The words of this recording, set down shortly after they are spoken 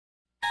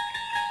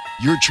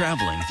You're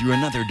traveling through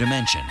another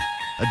dimension.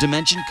 A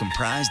dimension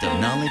comprised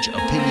of knowledge,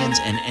 opinions,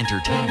 and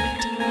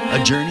entertainment.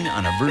 A journey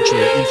on a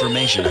virtual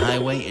information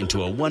highway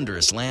into a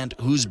wondrous land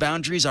whose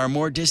boundaries are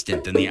more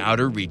distant than the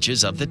outer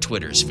reaches of the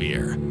Twitter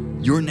sphere.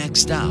 Your next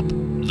stop,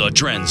 the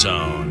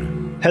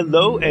Trendzone.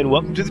 Hello and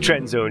welcome to the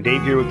Trendzone.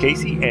 Dave here with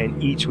Casey,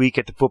 and each week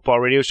at the Football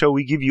Radio Show,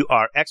 we give you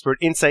our expert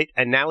insight,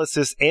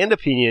 analysis, and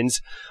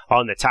opinions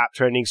on the top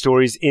trending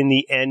stories in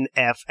the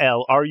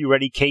NFL. Are you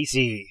ready,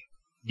 Casey?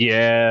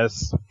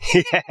 Yes.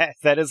 Yes,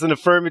 that is an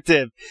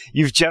affirmative.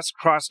 You've just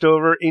crossed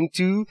over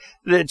into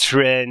the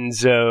Trend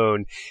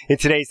Zone. In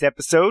today's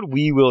episode,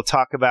 we will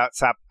talk about,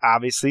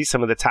 obviously,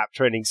 some of the top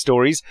trending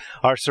stories,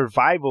 our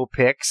survival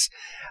picks,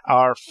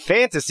 our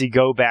fantasy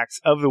go-backs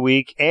of the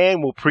week,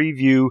 and we'll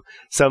preview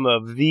some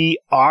of the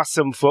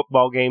awesome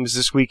football games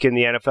this week in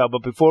the NFL.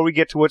 But before we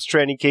get to what's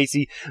trending,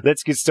 Casey,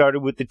 let's get started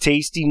with the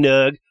tasty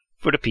nug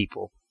for the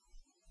people.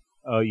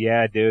 Oh,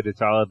 yeah, dude.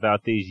 It's all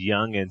about these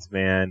youngins,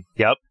 man.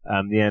 Yep.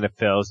 The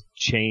NFL's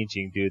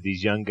changing, dude.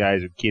 These young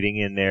guys are getting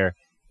in there,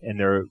 and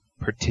they're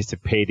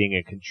participating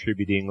and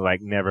contributing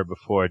like never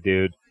before,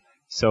 dude.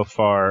 So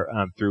far,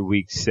 through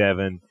week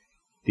 7,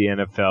 the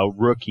NFL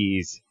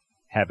rookies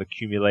have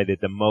accumulated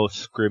the most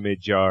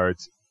scrimmage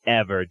yards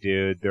ever,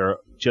 dude. They're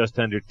just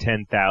under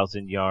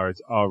 10,000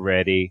 yards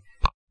already.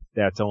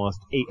 That's almost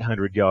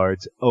 800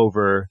 yards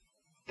over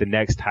the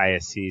next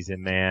highest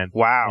season, man.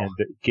 Wow. And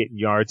they're getting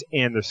yards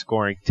and they're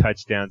scoring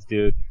touchdowns,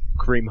 dude.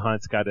 Kareem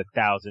Hunt's got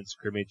 1,000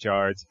 scrimmage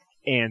yards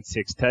and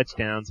 6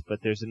 touchdowns, but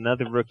there's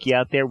another rookie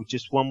out there with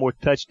just one more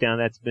touchdown.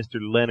 That's Mr.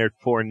 Leonard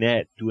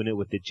Fournette doing it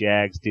with the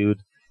Jags, dude.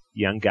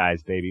 Young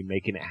guys, baby,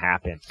 making it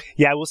happen.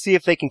 Yeah, we'll see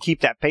if they can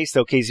keep that pace,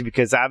 though, Casey,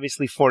 because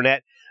obviously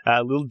Fournette,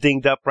 a little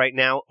dinged up right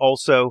now.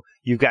 Also,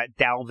 you've got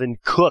Dalvin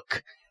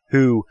Cook,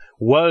 who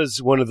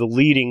was one of the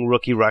leading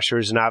rookie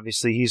rushers, and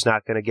obviously he's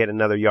not going to get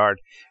another yard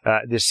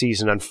this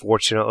season,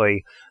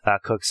 unfortunately.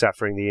 Cook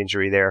suffering the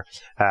injury there,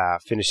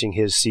 finishing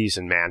his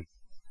season, man.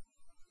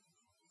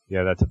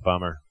 Yeah, that's a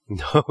bummer.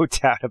 No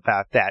doubt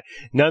about that.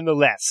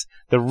 Nonetheless,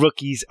 the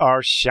rookies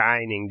are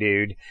shining,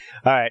 dude.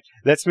 All right,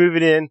 let's move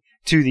it in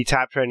to the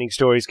top trending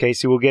stories,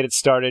 Casey. We'll get it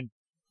started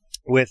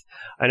with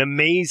an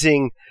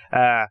amazing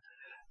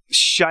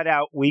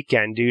shutout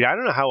weekend, dude. I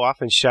don't know how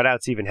often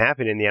shutouts even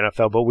happen in the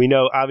NFL, but we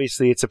know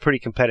obviously it's a pretty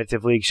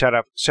competitive league.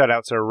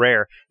 Shutouts are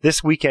rare.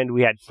 This weekend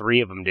we had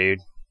 3 of them, dude.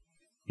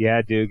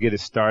 Yeah, dude, get it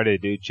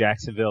started, dude.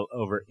 Jacksonville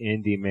over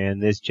Indy, man.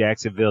 This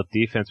Jacksonville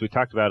defense, we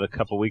talked about it a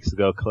couple weeks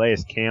ago. Calais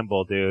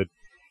Campbell, dude,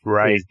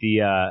 right? Is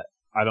the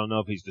I don't know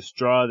if he's the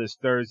straw that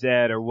stirs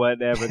that or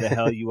whatever the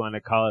hell you want to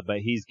call it, but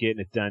he's getting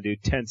it done,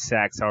 dude. 10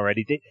 sacks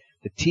already.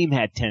 The team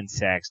had 10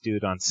 sacks,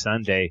 dude, on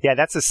Sunday. Yeah,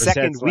 that's the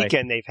second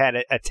weekend they've had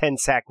a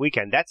 10-sack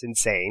weekend. That's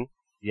insane.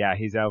 Yeah,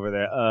 he's over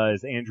there.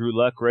 Is Andrew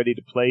Luck ready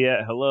to play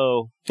yet?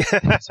 Hello.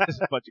 It's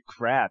just a bunch of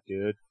crap,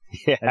 dude.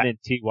 Yeah. And then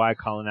T.Y.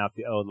 calling out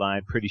the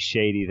O-line. Pretty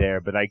shady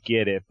there, but I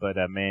get it. But,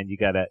 man, you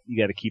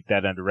gotta keep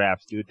that under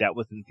wraps, dude. That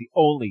wasn't the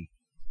only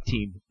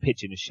team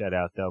pitching a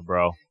shutout, though,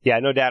 bro. Yeah,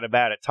 no doubt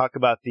about it. Talk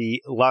about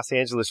the Los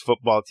Angeles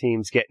football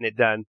teams getting it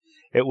done.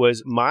 It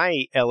was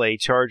my L.A.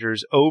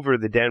 Chargers over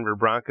the Denver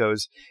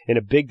Broncos in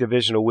a big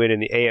divisional win in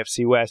the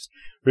AFC West,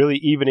 really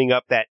evening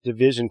up that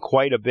division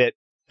quite a bit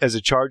as the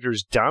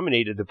Chargers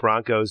dominated the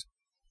Broncos,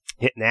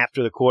 hitting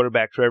after the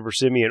quarterback Trevor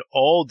Siemian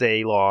all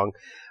day long,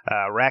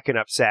 racking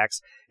up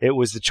sacks. It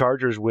was the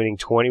Chargers winning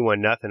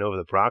 21-0 over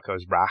the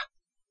Broncos, brah.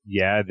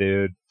 Yeah,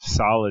 dude.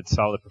 Solid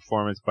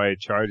performance by the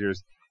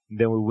Chargers. And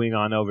then we wing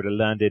on over to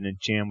London and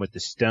jam with the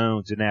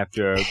Stones. And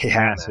after a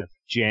massive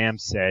jam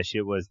sesh,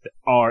 it was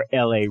our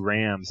LA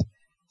Rams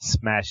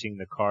smashing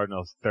the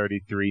Cardinals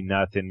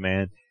 33-0,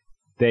 man.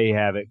 They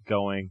have it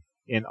going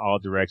in all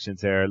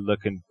directions there,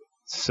 looking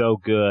so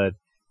good.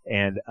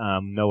 And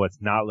no, what's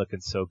not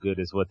looking so good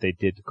is what they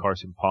did to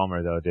Carson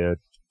Palmer, though, dude.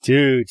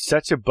 Dude,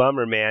 such a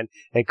bummer, man.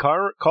 And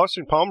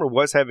Carson Palmer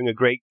was having a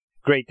great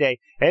day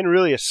and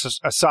really a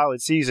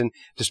solid season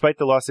despite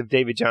the loss of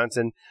David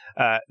Johnson.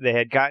 They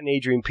had gotten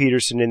Adrian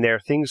Peterson in there.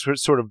 Things were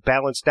sort of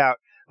balanced out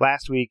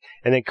last week,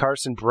 and then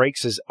Carson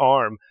breaks his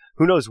arm.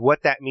 Who knows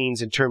what that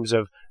means in terms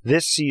of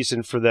this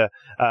season for the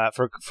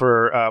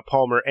for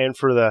Palmer and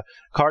for the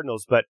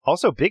Cardinals, but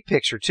also big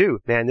picture too.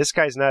 Man, this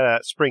guy's not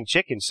a spring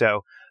chicken,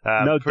 so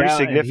no pretty doubt.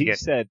 significant. And he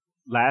said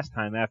last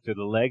time after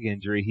the leg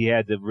injury, he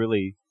had to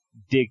really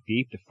dig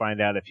deep to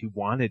find out if he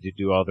wanted to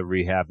do all the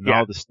rehab and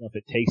all the stuff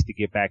it takes to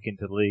get back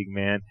into the league,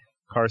 man.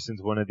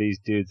 Carson's one of these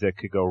dudes that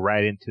could go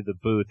right into the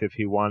booth if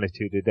he wanted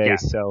to today. Yeah.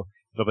 So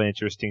it'll be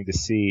interesting to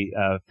see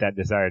if that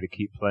desire to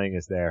keep playing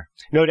is there.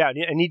 No doubt.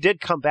 And he did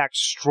come back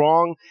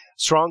stronger,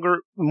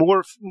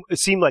 more, it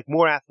seemed like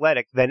more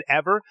athletic than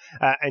ever.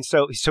 And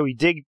so he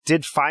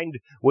did find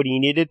what he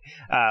needed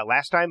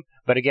last time.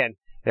 But again,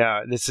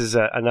 this is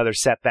another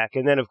setback.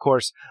 And then, of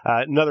course,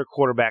 another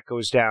quarterback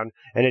goes down,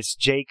 and it's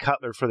Jay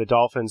Cutler for the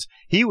Dolphins.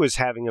 He was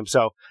having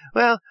himself,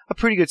 a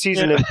pretty good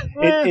season.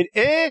 But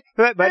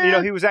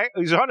he was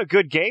on a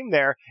good game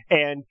there.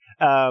 And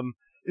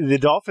the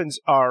Dolphins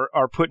are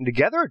putting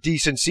together a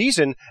decent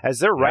season as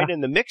they're right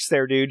in the mix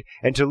there, dude.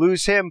 And to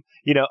lose him,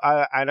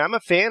 and I'm a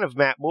fan of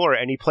Matt Moore,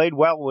 and he played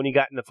well when he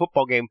got in the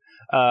football game.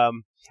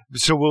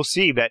 So we'll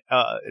see, but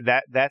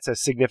that's a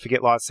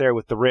significant loss there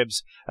with the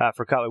ribs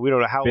for Cutler. We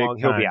don't know how long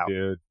he'll be out.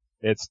 Dude.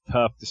 It's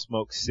tough to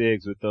smoke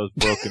cigs with those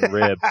broken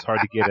ribs. It's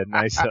hard to get a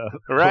nice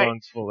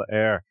lungs full of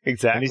air.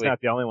 Exactly. And he's not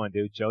the only one,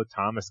 dude. Joe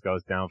Thomas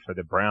goes down for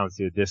the Browns,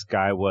 dude. This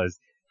guy was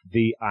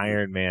the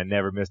Iron Man,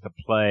 never missed a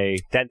play.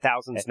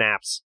 10,000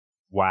 snaps.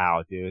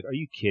 Wow, dude. Are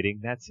you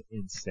kidding? That's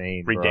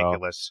insane,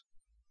 ridiculous.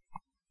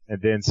 Bro.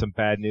 And then some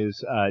bad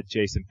news.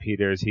 Jason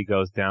Peters, he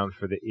goes down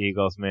for the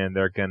Eagles, man.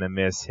 They're going to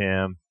miss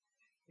him.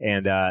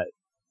 And,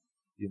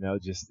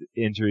 just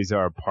injuries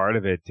are a part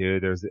of it,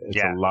 dude. It's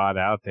a lot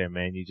out there,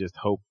 man. You just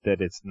hope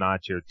that it's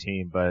not your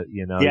team, but,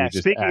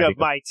 speaking of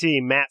my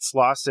team, Matt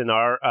Slauson,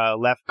 our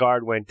left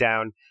guard, went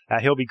down.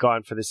 He'll be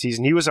gone for the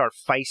season. He was our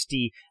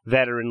feisty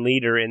veteran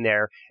leader in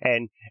there.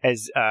 And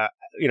as,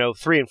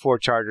 3 and 4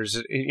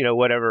 Chargers,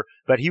 whatever.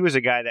 But he was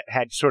a guy that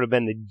had sort of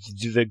been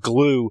the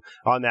glue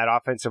on that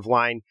offensive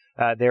line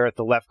there at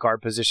the left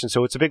guard position.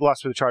 So it's a big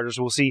loss for the Chargers.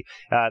 We'll see.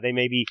 They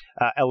may be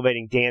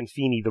elevating Dan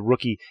Feeney, the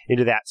rookie,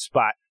 into that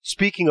spot.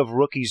 Speaking of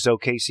rookies, though,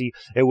 Casey,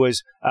 it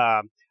was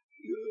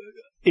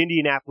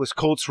Indianapolis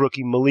Colts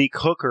rookie Malik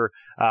Hooker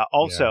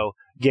also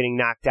getting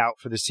knocked out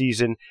for the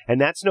season. And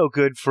that's no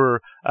good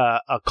for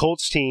a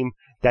Colts team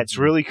that's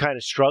really kind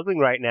of struggling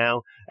right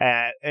now.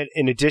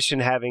 In addition,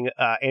 having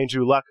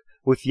Andrew Luck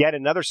with yet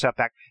another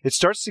setback, it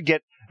starts to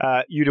get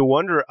you to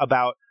wonder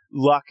about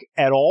Luck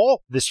at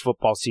all this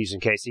football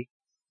season, Casey.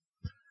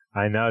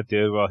 I know,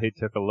 dude. Well, he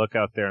took a look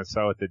out there and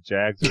saw what the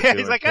Jags were doing.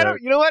 He's like,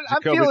 you know what?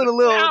 I'm feeling a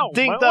little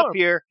dinged up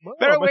here.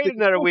 Better wait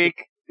another week.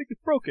 I think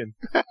it's broken.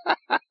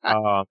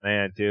 Oh,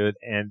 man, dude.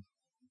 And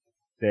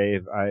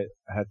Dave, I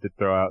had to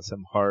throw out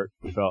some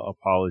heartfelt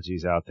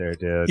apologies out there,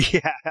 dude.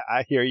 Yeah,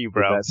 I hear you,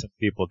 bro. We let some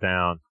people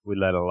down. We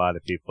let a lot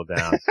of people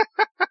down.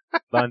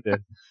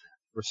 London,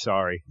 we're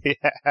sorry. Yeah,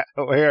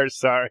 we are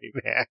sorry,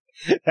 man.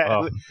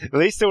 At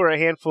least there were a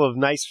handful of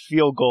nice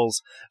field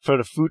goals for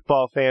the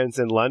football fans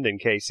in London,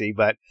 Casey,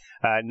 but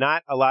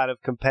not a lot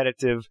of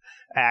competitive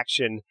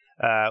action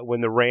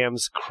when the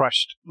Rams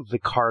crushed the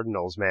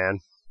Cardinals, man.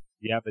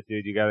 Yeah, but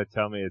dude, you got to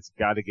tell me it's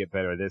got to get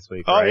better this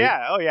week.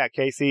 Right? Oh yeah,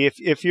 Casey.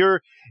 If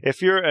you're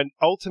an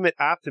ultimate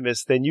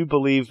optimist, then you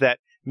believe that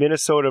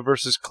Minnesota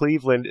versus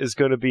Cleveland is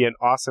going to be an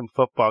awesome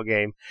football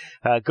game.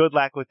 Good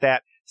luck with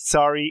that.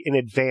 Sorry in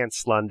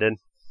advance, London.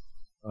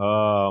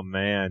 Oh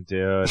man,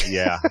 dude.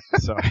 Yeah,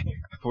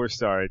 sorry. We're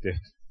sorry, dude.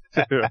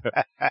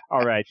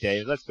 All right,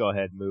 Dave. Let's go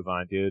ahead and move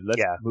on, dude.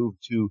 Let's move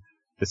to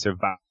the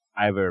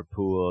Survivor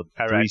pool.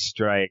 All 3 right.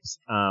 strikes.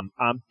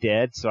 I'm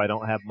dead, so I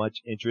don't have much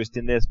interest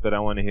in this, but I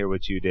want to hear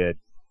what you did.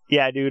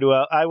 Yeah, dude.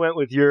 Well, I went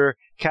with your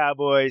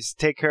Cowboys.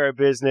 Take care of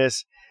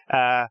business.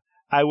 I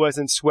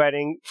wasn't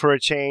sweating for a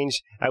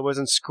change. I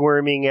wasn't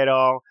squirming at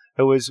all.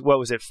 It was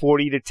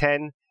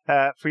 40-10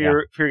 for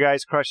your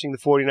guys crushing the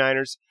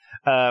 49ers.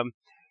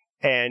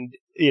 And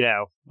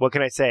what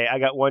can I say? I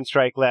got 1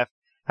 strike left.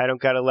 I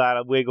don't got a lot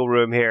of wiggle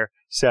room here,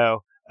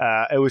 so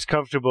it was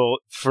comfortable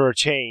for a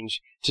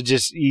change to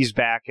just ease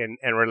back and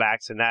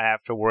relax and not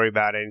have to worry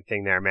about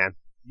anything there, man.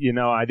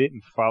 I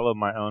didn't follow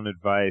my own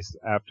advice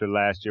after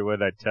last year. What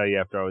did I tell you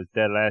after I was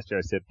dead last year?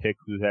 I said pick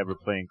who's ever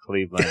playing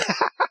Cleveland.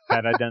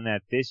 Had I done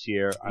that this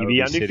year, I would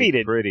be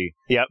undefeated. Pretty.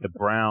 Yep. The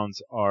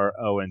Browns are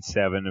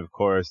 0-7. Of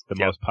course, the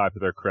most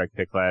popular correct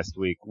pick last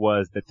week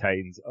was the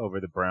Titans over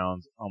the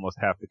Browns. Almost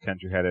half the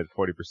country had it at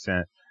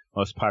 40%.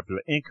 Most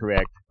popular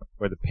incorrect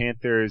were the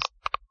Panthers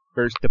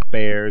versus the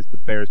Bears. The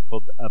Bears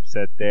pulled the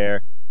upset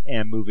there.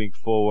 And moving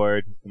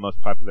forward, the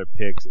most popular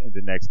picks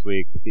into next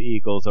week, the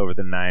Eagles over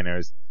the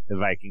Niners, the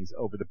Vikings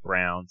over the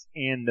Browns,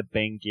 and the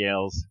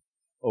Bengals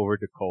over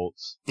the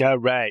Colts. All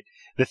right.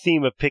 The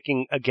theme of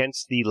picking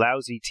against the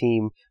lousy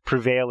team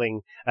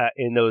prevailing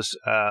in those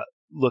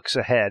looks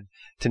ahead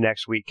to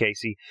next week,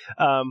 Casey.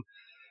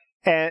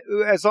 And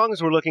as long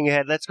as we're looking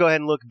ahead, let's go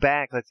ahead and look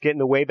back. Let's get in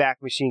the Wayback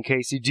Machine,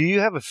 Casey. Do you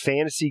have a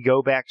fantasy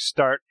go-back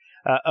start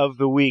of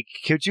the week?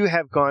 Could you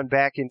have gone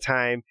back in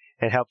time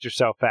and helped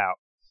yourself out?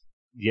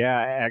 Yeah,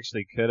 I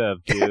actually could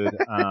have, dude.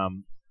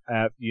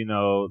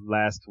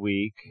 Last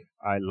week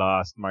I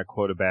lost my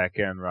quarterback,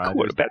 Aaron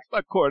Rodgers. That's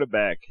my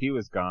quarterback. He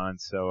was gone,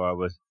 so I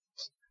was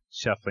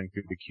shuffling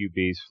through the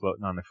QBs,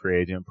 floating on the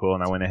free agent pool,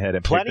 and I went ahead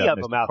and picked up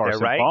of them Mr. out Carson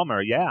there, right?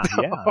 Palmer. Yeah.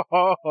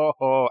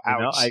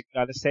 Ouch. I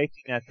got a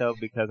safety net though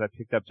because I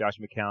picked up Josh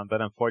McCown,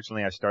 but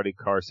unfortunately I started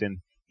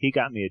Carson. He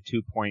got me a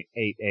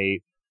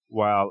 2.88,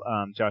 while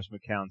Josh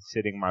McCown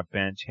sitting my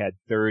bench had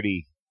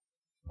 30.46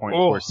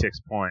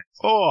 points.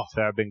 Oh.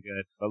 So I've been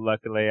good. But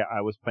luckily,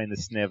 I was playing the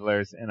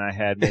Snivellers, and I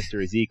had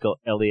Mr. Ezekiel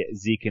Elliott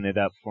zeking it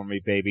up for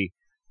me, baby.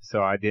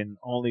 So I didn't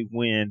only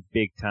win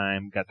big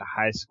time, got the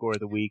high score of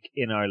the week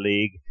in our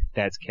league.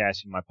 That's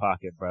cash in my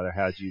pocket, brother.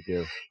 How'd you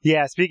do?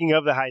 Yeah, speaking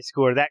of the high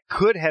score, that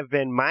could have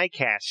been my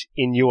cash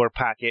in your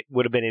pocket,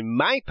 would have been in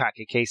my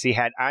pocket, Casey,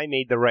 had I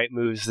made the right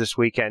moves this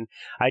weekend.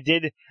 I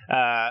did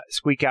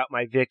squeak out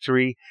my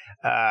victory,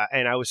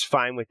 and I was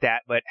fine with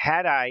that. But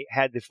had I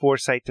had the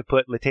foresight to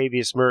put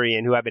Latavius Murray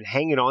in, who I've been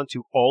hanging on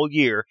to all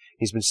year,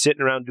 he's been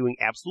sitting around doing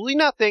absolutely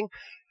nothing,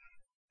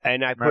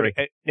 and I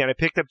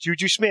picked up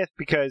Juju Smith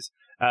because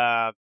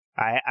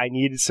I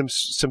needed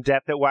some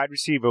depth at wide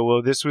receiver.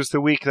 Well, this was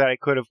the week that I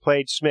could have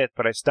played Smith,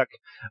 but I stuck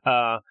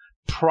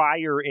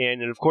Pryor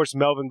in, and of course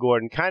Melvin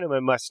Gordon, kind of a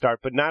must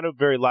start, but not a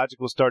very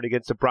logical start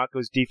against the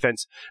Broncos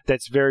defense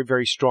that's very,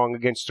 very strong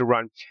against the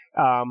run.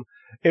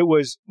 It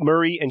was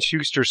Murray and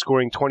Schuster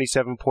scoring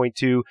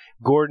 27.2.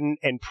 Gordon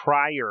and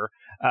Pryor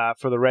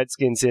for the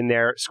Redskins in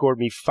there scored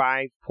me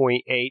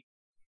 5.8.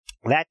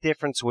 That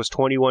difference was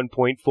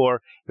 21.4.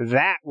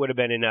 That would have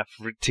been enough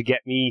to get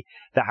me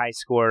the high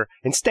score.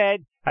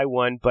 Instead, I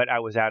won, but I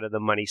was out of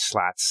the money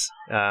slots.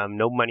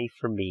 No money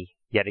for me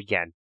yet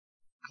again.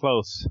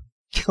 Close.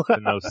 To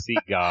no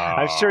cigar.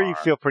 I'm sure you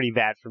feel pretty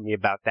bad for me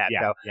about that,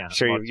 though. Yeah, I'm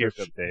sure you're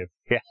up,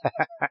 Dave.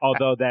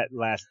 Although that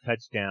last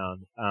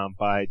touchdown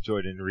by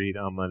Jordan Reed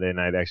on Monday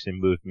night actually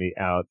moved me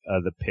out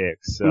of the pick.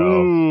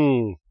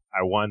 So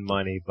I won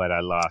money, but I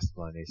lost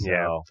money.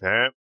 So.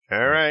 Yeah.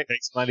 All right. It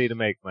takes money to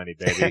make money,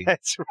 baby.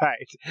 That's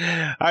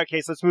right. All right,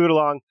 Case, let's move it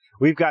along.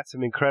 We've got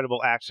some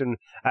incredible action,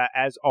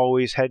 as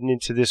always, heading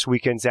into this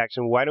weekend's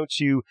action. Why don't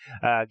you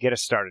get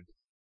us started?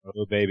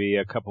 Oh, baby,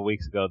 a couple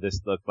weeks ago, this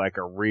looked like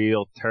a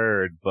real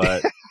turd,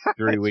 but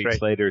 3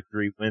 weeks later,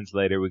 3 wins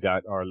later, we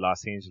got our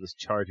Los Angeles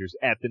Chargers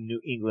at the New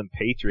England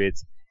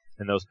Patriots,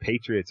 and those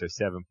Patriots are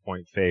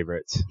 7-point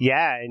favorites.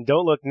 Yeah, and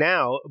don't look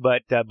now,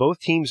 but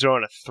both teams are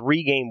on a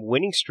 3-game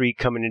winning streak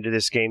coming into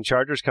this game.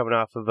 Chargers coming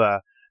off of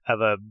a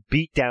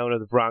beatdown of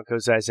the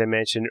Broncos, as I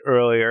mentioned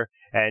earlier.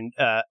 And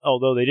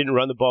although they didn't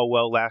run the ball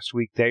well last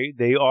week,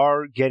 they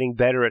are getting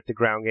better at the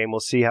ground game.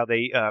 We'll see how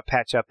they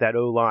patch up that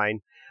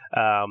O-line.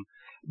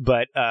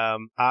 But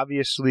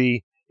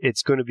obviously,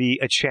 it's going to be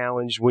a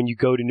challenge when you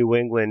go to New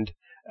England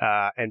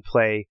and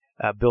play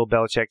Bill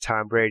Belichick,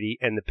 Tom Brady,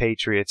 and the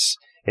Patriots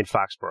in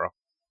Foxborough.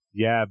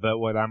 Yeah, but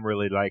what I'm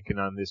really liking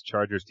on this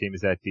Chargers team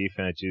is that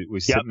defense. We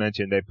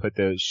mentioned they put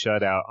the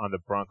shutout on the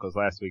Broncos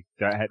last week.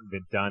 That hadn't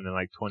been done in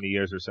like 20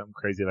 years or something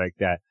crazy like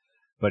that.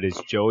 But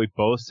it's Joey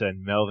Bosa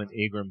and Melvin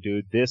Ingram,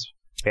 dude. This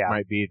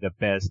might be the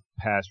best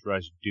pass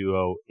rush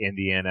duo in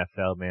the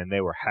NFL, man.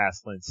 They were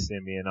hassling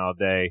Simeon all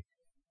day.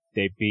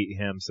 They beat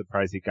him.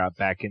 Surprised he got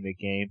back in the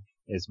game.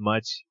 As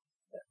much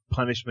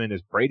punishment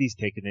as Brady's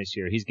taken this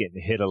year, he's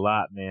getting hit a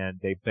lot, man.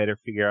 They better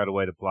figure out a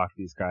way to block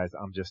these guys.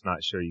 I'm just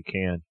not sure you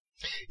can.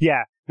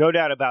 Yeah, no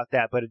doubt about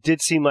that. But it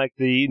did seem like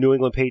the New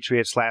England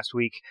Patriots last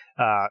week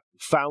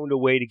found a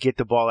way to get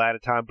the ball out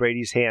of Tom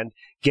Brady's hand,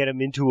 get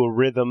him into a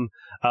rhythm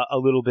a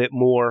little bit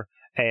more.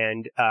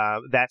 And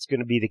that's going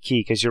to be the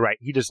key, because you're right.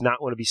 He does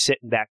not want to be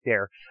sitting back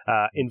there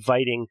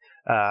inviting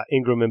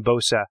Ingram and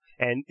Bosa.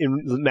 And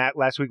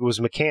last week it was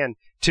McCann,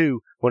 too,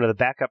 one of the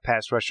backup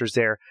pass rushers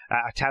there.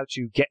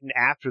 Tauchu getting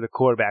after the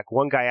quarterback,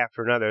 one guy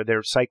after another.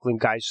 They're cycling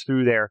guys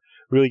through there,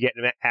 really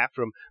getting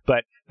after him.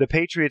 But the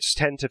Patriots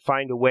tend to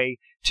find a way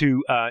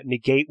to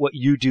negate what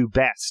you do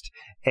best.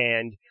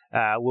 And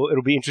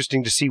it'll be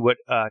interesting to see what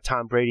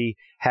Tom Brady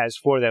has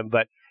for them.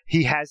 But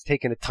he has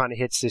taken a ton of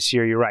hits this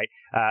year. You're right.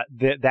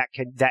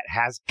 That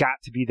has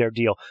got to be their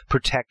deal.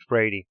 Protect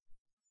Brady.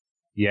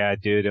 Yeah,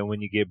 dude. And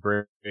when you give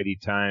Brady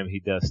time, he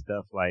does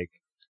stuff like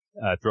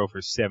throw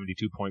for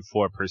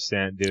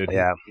 72.4%, dude.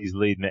 Yeah. He's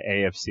leading the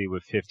AFC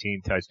with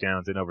 15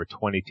 touchdowns and over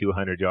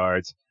 2,200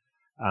 yards.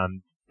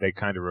 They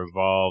kind of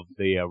revolve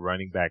the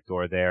running back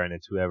door there, and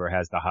it's whoever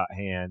has the hot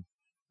hand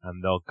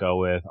they'll go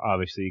with.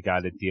 Obviously, you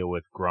got to deal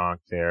with Gronk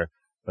there,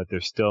 but they're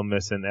still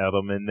missing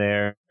Edelman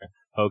there.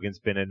 Hogan's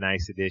been a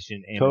nice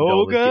addition.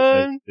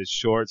 Hogan! The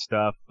short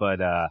stuff, but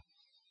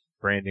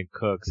Brandon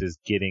Cooks is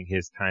getting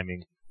his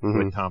timing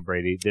with Tom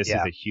Brady. This is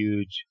a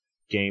huge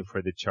game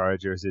for the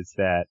Chargers. It's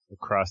that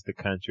across the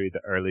country,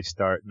 the early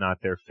start,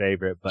 not their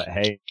favorite. But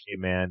hey,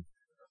 man,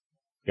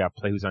 you got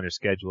to play who's on your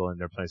schedule, and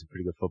they're playing some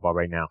pretty good football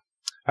right now.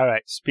 All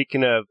right,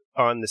 speaking of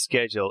on the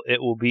schedule,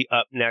 it will be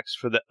up next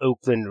for the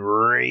Oakland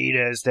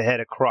Raiders to head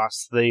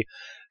across the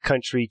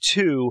country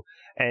too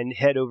and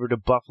head over to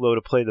Buffalo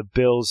to play the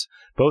Bills.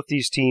 Both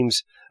these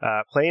teams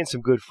playing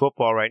some good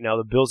football right now.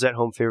 The Bills at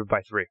home favored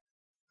by 3.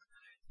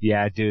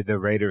 Yeah, dude, the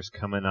Raiders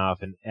coming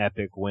off an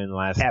epic win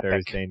last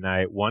Thursday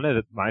night. One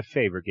of my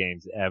favorite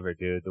games ever,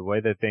 dude. The way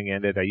the thing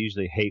ended, I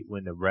usually hate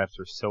when the refs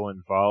are so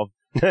involved,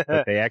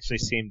 but they actually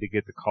seem to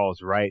get the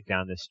calls right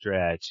down the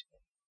stretch.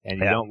 And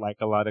you don't like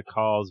a lot of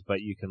calls, but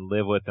you can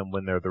live with them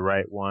when they're the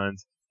right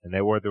ones. And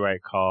they were the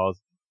right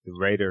calls. The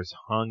Raiders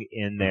hung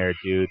in there,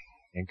 dude,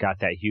 and got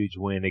that huge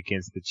win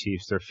against the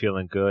Chiefs. They're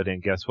feeling good.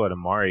 And guess what?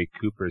 Amari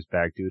Cooper's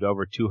back, dude.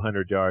 Over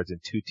 200 yards and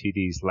 2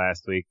 TDs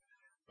last week.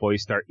 boy, you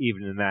start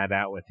evening that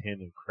out with him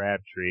and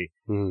Crabtree.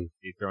 Mm-hmm.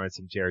 You throw in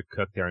some Jared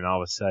Cook there, and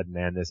all of a sudden,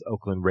 man, this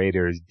Oakland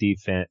Raiders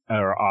defense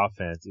or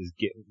offense is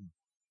getting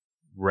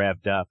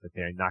revved up, but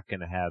they're not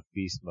going to have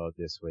beast mode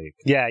this week.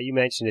 Yeah, you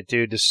mentioned it,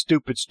 dude. The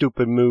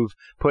stupid move,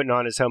 putting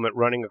on his helmet,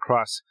 running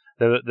across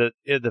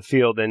the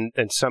field, and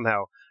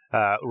somehow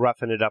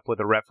roughing it up with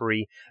a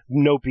referee.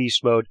 No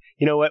beast mode.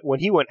 You know what?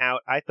 When he went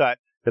out, I thought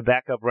the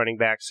backup running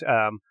backs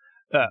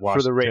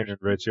for the Raiders, and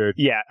Richard.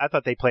 Yeah, I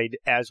thought they played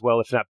as well,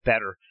 if not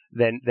better,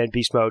 than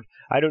beast mode.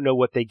 I don't know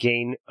what they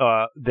gain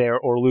there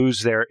or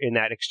lose there in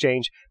that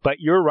exchange, but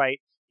you're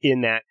right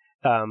in that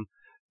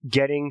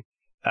getting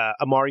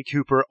Amari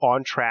Cooper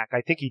on track.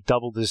 I think he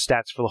doubled his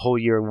stats for the whole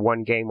year in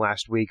one game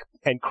last week.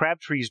 And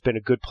Crabtree's been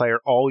a good player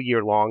all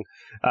year long.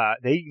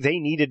 They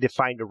needed to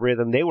find a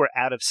rhythm. They were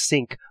out of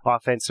sync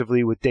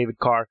offensively with Derek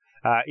Carr,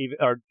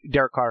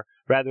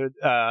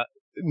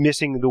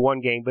 missing the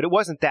one game. But it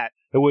wasn't that.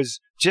 It was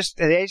just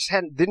they just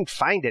didn't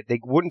find it. They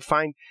wouldn't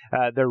find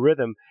their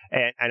rhythm.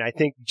 And I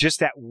think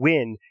just that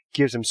win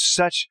gives them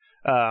such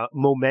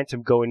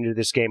momentum going into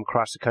this game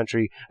across the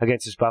country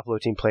against this Buffalo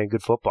team playing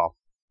good football.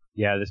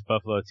 Yeah, this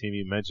Buffalo team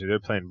you mentioned, they're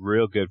playing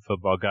real good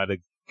football. Got a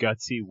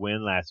gutsy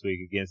win last week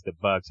against the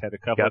Bucs. Had a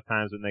couple of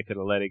times when they could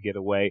have let it get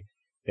away.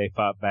 They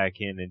fought back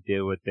in and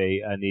did what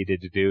they needed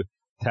to do.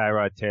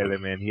 Tyrod Taylor,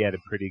 man, he had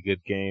a pretty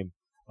good game.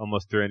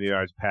 Almost 300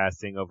 yards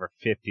passing, over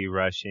 50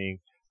 rushing.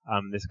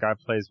 This guy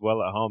plays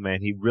well at home, man.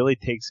 He really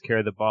takes care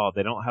of the ball.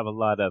 They don't have a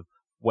lot of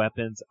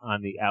weapons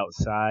on the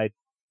outside,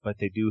 but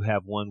they do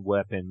have one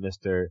weapon,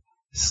 Mr.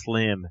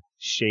 Slim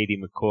Shady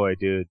McCoy,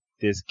 dude.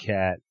 This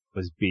cat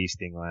was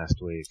beasting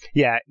last week.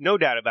 Yeah, no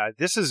doubt about it.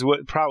 This is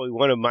probably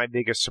one of my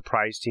biggest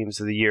surprise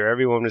teams of the year.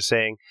 Everyone was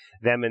saying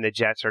them and the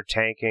Jets are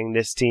tanking.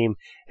 This team,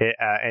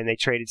 and they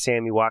traded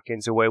Sammy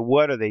Watkins away.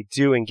 What are they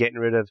doing getting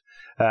rid of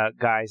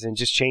guys and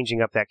just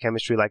changing up that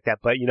chemistry like that?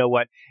 But you know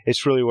what?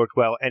 It's really worked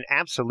well. And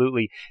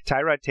absolutely,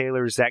 Tyrod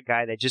Taylor is that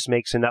guy that just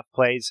makes enough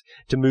plays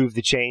to move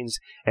the chains.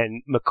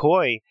 And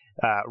McCoy,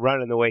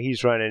 running the way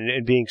he's running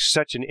and being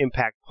such an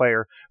impact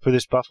player for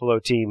this Buffalo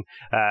team.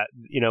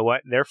 You know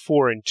what? They're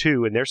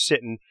 4-2 and they're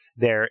sitting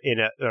there in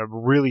a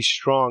really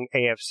strong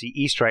AFC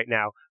East right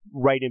now,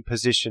 right in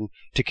position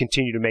to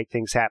continue to make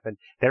things happen.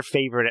 They're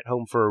favored at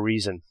home for a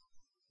reason.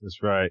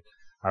 That's right.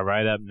 All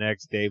right, up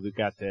next, Dave, we've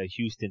got the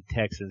Houston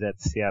Texans at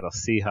the Seattle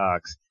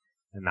Seahawks,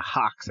 and the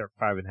Hawks are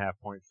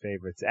 5.5-point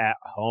favorites at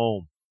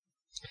home.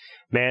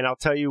 Man, I'll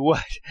tell you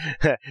what,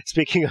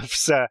 speaking of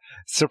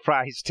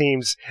surprise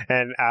teams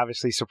and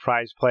obviously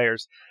surprise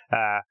players,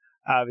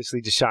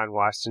 obviously Deshaun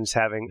Watson's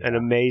having an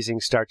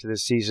amazing start to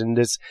this season.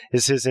 This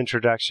is his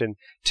introduction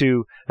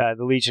to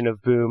the Legion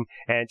of Boom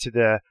and to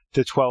the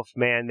 12th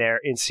man there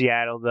in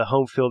Seattle, the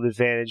home field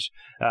advantage,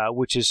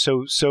 which is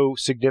so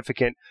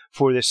significant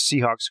for this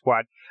Seahawks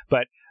squad.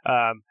 But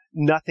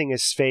nothing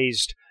has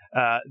phased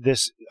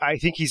this. I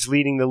think he's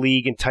leading the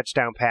league in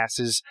touchdown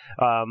passes.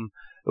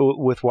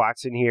 With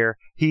Watson here.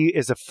 He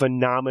is a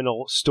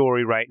phenomenal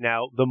story right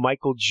now. The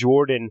Michael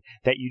Jordan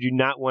that you do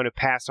not want to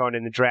pass on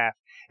in the draft.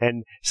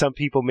 And some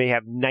people may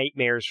have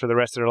nightmares for the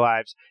rest of their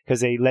lives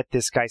because they let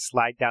this guy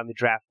slide down the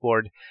draft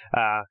board.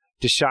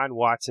 Deshaun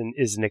Watson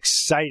is an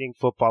exciting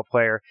football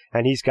player,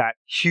 and he's got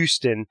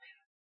Houston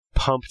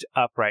pumped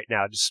up right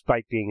now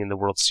despite being in the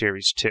World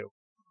Series too.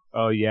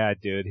 Oh, yeah,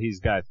 dude. He's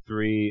got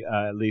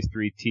at least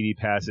three TD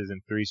passes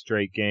in 3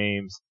 straight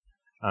games.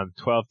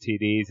 12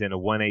 TDs and a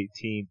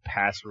 118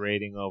 pass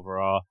rating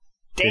overall.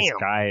 Damn. This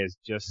guy is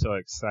just so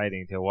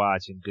exciting to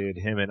watch. And, dude,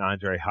 him and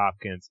Andre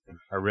Hopkins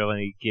are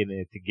really getting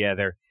it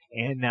together.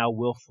 And now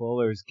Will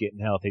Fuller's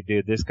getting healthy.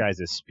 Dude, this guy's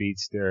a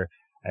speedster,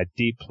 a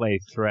deep play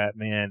threat,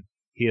 man.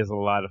 He is a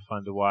lot of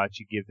fun to watch.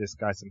 You give this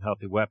guy some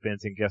healthy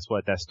weapons, and guess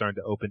what? That's starting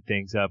to open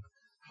things up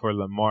for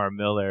Lamar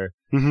Miller,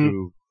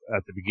 who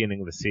at the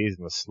beginning of the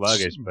season was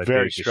sluggish. But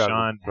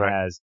Deshaun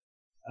has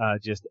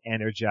just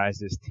energized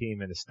this team,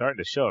 and it's starting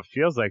to show. It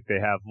feels like they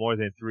have more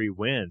than 3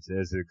 wins,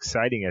 as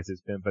exciting as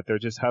it's been, but they're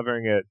just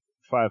hovering at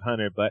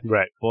 500. But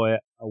boy,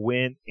 a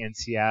win in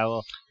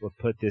Seattle will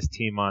put this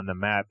team on the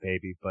map,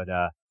 baby. But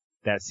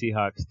that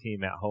Seahawks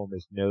team at home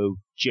is no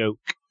joke.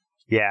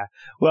 Yeah.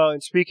 Well,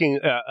 and speaking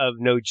of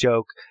no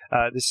joke,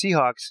 the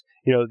Seahawks,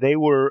 they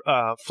were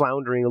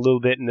floundering a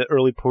little bit in the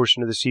early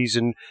portion of the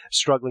season,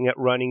 struggling at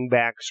running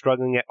back,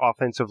 struggling at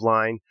offensive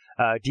line,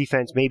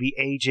 defense maybe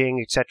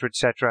aging, et cetera, et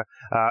cetera.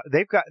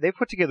 They've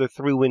put together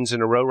 3 wins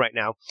in a row right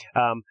now.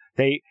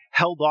 They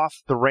held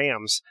off the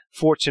Rams,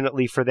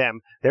 fortunately for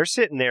them. They're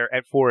sitting there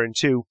at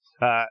 4-2,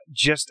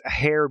 just a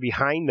hair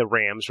behind the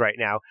Rams right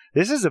now.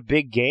 This is a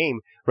big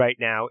game right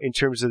now in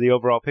terms of the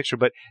overall picture,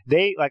 but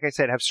they, like I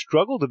said, have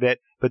struggled a bit,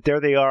 but there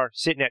they are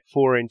sitting at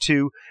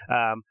 4-2.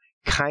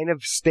 Kind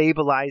of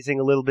stabilizing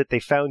a little bit. They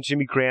found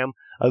Jimmy Graham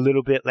a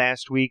little bit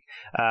last week.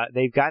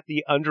 They've got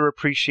the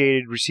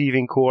underappreciated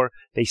receiving core.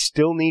 They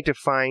still need to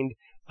find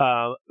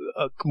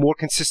more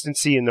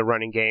consistency in the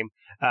running game.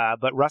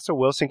 But Russell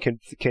Wilson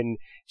can,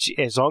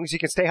 as long as he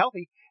can stay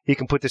healthy, he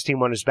can put this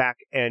team on his back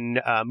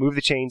and move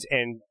the chains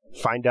and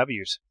find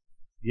W's.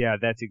 Yeah,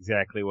 that's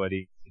exactly what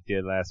he he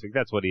did last week.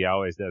 That's what he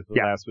always does. But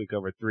Yeah. last week,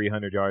 over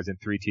 300 yards and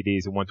 3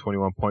 TDs and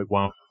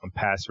 121.1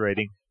 pass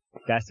rating.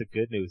 That's the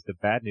good news. The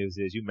bad news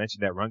is you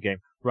mentioned that run game.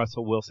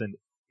 Russell Wilson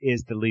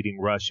is the leading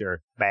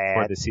rusher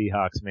for the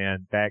Seahawks,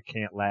 man. That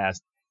can't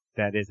last.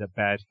 That is a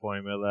bad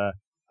formula.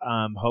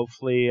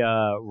 Hopefully,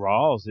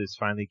 Rawls is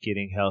finally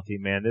getting healthy,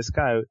 man. This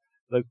guy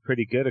looked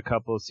pretty good a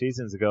couple of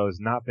seasons ago. Has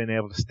not been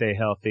able to stay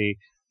healthy.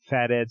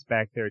 Fat Ed's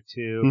back there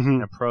too,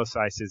 and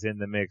Procise is in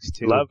the mix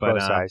too. Love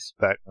Procise,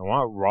 but I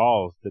want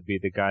Rawls to be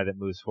the guy that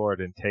moves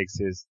forward and takes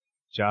his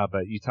job.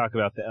 But you talk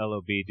about the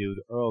LOB dude,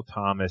 Earl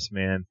Thomas,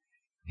 man.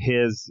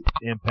 His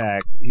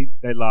impact,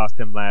 they lost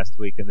him last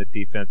week and the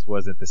defense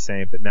wasn't the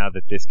same, but now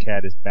that this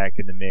cat is back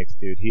in the mix,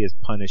 dude, he is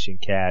punishing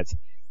cats.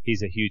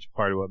 He's a huge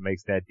part of what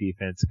makes that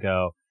defense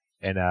go.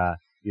 And,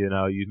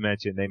 you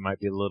mentioned they might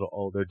be a little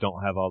older,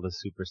 don't have all the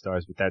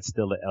superstars, but that's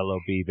still a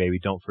LOB, baby.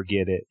 Don't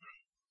forget it.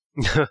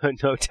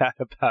 No doubt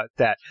about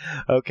that.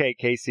 Okay,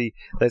 Casey,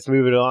 let's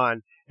move it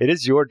on. It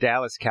is your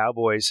Dallas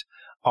Cowboys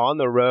on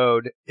the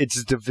road. It's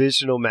a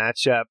divisional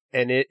matchup,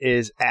 and it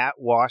is at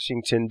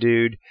Washington,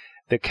 dude.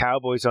 The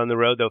Cowboys on the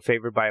road, though,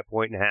 favored by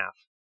 1.5.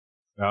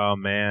 Oh,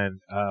 man.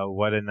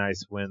 What a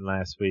nice win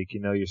last week.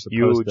 You're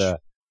supposed to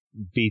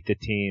beat the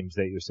teams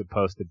that you're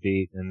supposed to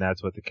beat, and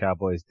that's what the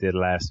Cowboys did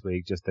last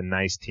week. Just a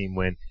nice team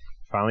win.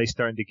 Finally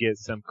starting to get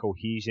some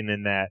cohesion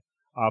in that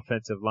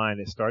offensive line.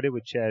 It started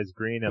with Chaz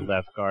Green at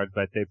left guard,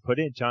 but they put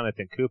in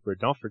Jonathan Cooper.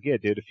 Don't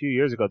forget, dude, a few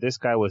years ago, this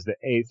guy was the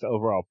 8th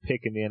overall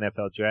pick in the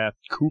NFL draft.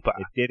 Cooper.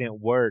 It didn't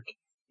work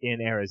in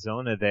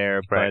Arizona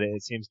there, but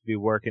it seems to be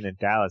working in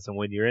Dallas. And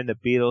when you're in the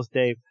Beatles,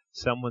 Dave,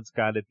 someone's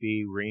got to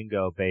be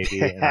Ringo,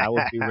 baby. And I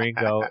would be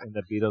Ringo in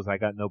the Beatles. I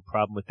got no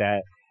problem with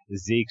that.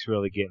 Zeke's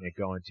really getting it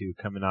going, too,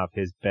 coming off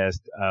his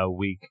best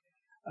week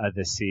of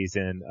the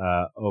season,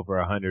 over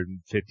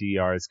 150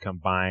 yards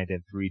combined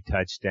and 3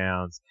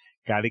 touchdowns.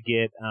 Got to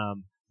get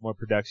more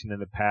production in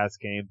the pass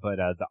game, but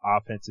the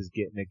offense is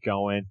getting it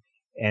going.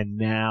 And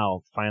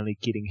now finally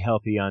getting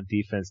healthy on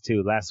defense,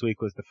 too. Last week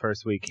was the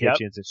first week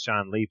Hitchens and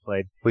Sean Lee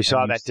played. We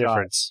saw that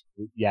difference.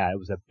 Yeah, it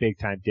was a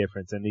big-time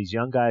difference. And these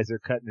young guys are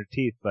cutting their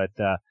teeth, but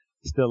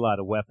still a lot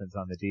of weapons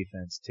on the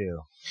defense, too.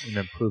 An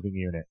improving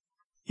unit.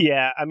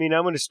 Yeah, I mean,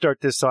 I'm going to start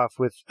this off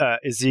with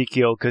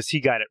Ezekiel because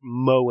he got it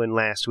mowing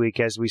last week,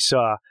 as we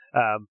saw.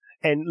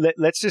 And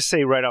let's just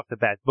say right off the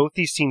bat, both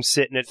these teams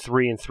sitting at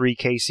 3-3,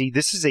 Casey.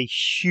 This is a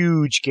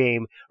huge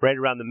game right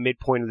around the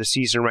midpoint of the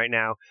season right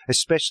now,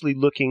 especially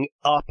looking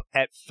up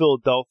at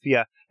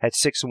Philadelphia at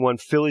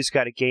 6-1. Philly's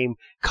got a game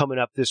coming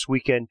up this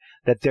weekend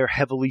that they're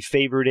heavily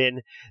favored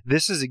in.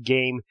 This is a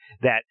game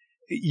that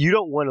you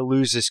don't want to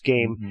lose this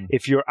game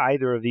if you're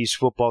either of these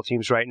football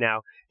teams right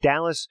now.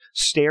 Dallas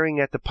staring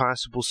at the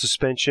possible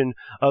suspension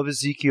of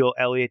Ezekiel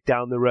Elliott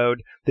down the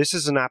road. This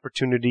is an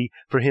opportunity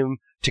for him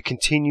to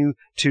continue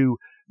to,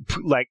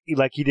 like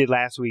he did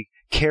last week,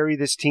 carry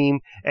this team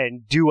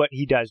and do what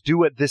he does, do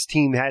what this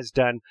team has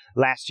done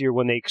last year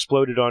when they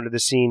exploded onto the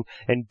scene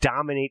and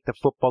dominate the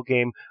football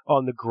game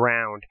on the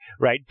ground,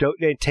 right?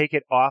 And take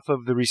it off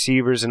of the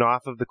receivers and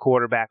off of the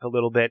quarterback a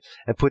little bit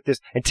and put this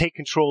and take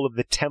control of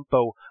the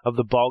tempo of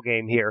the ball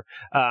game here.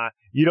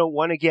 You don't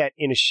want to get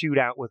in a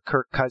shootout with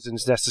Kirk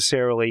Cousins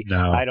necessarily,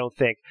 no. I don't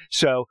think.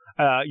 So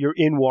you're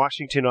in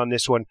Washington on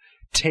this one.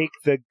 Take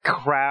the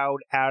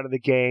crowd out of the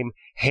game.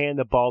 Hand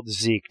the ball to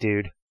Zeke,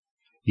 dude.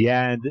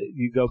 Yeah, and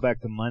you go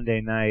back to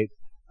Monday night,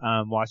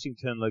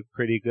 Washington looked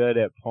pretty good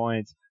at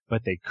points,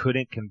 but they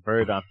couldn't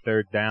convert on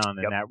third down,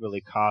 and that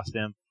really cost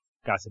them.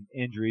 Got some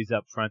injuries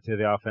up front to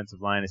the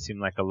offensive line. It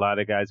seemed like a lot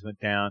of guys went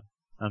down.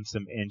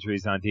 Some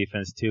injuries on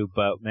defense, too.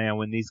 But, man,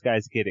 when these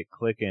guys get it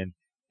clicking,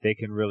 they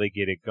can really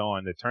get it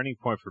going. The turning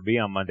point for me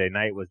on Monday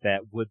night was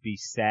that would-be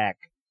sack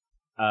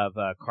of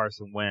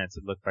Carson Wentz.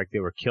 It looked like they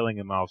were killing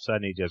him. All of a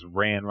sudden, he just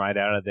ran right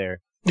out of there.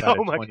 Got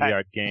a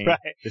 20-yard gain. Right.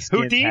 The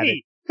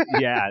Houdini.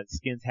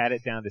 Skins had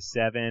it down to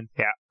 7.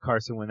 Yeah.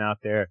 Carson went out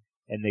there,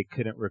 and they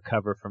couldn't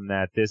recover from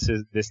that.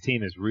 This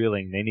team is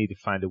reeling. They need to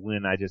find a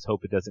win. I just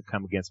hope it doesn't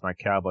come against my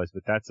Cowboys.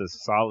 But that's a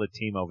solid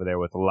team over there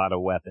with a lot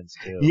of weapons,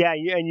 too. Yeah,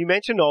 and you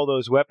mentioned all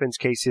those weapons,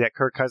 Casey, that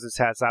Kirk Cousins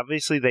has.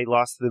 Obviously, they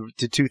lost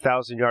to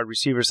 2,000-yard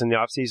receivers in the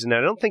offseason.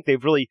 I don't think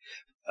they've really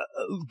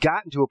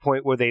gotten to a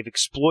point where they've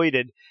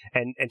exploited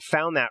and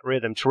found that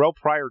rhythm. Terrell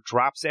Pryor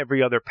drops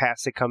every other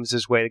pass that comes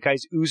his way. The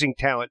guy's oozing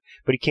talent,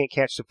 but he can't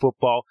catch the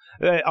football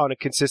on a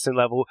consistent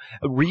level.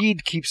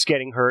 Reed keeps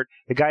getting hurt.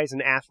 The guy's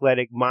an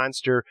athletic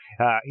monster.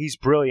 He's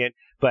brilliant.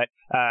 But,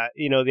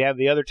 they have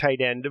the other tight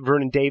end,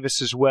 Vernon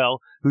Davis as well,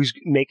 who's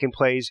making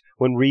plays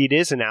when Reed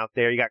isn't out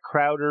there. You got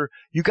Crowder.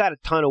 You got a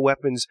ton of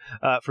weapons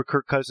for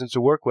Kirk Cousins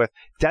to work with.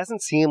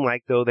 Doesn't seem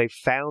like, though, they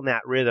found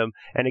that rhythm.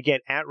 And again,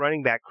 at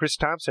running back, Chris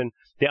Thompson,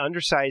 the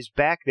undersized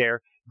back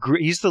there,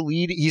 he's the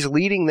lead. He's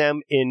leading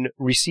them in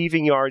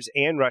receiving yards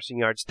and rushing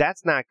yards.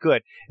 That's not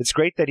good. It's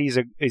great that he's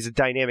a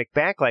dynamic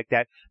back like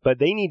that, but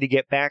they need to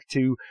get back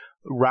to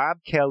Rob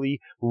Kelly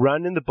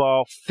running the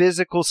ball,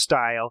 physical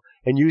style,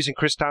 and using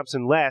Chris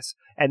Thompson less,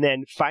 and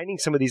then finding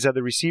some of these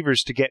other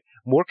receivers to get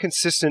more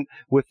consistent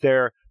with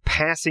their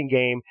passing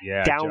game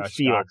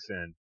downfield.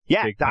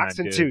 Yeah, Big time,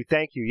 Dotson dude. too.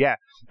 Thank you. Yeah.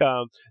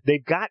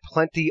 They've got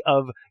plenty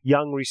of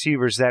young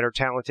receivers that are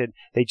talented.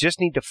 They just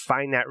need to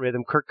find that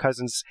rhythm. Kirk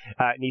Cousins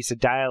needs to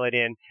dial it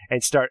in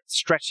and start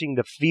stretching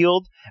the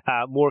field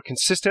more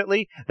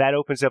consistently. That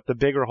opens up the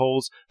bigger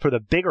holes for the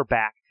bigger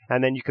back,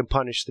 and then you can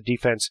punish the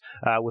defense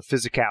with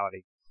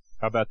physicality.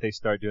 How about they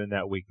start doing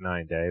that week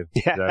 9, Dave?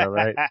 Yeah. Is that all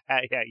right?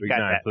 Yeah, you Week got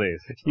 9, that.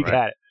 please. You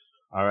got it.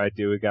 All right,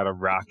 dude, we got a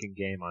rocking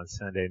game on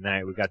Sunday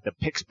night. We got the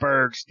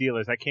Pittsburgh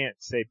Steelers. I can't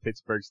say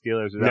Pittsburgh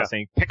Steelers without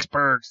saying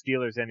Pittsburgh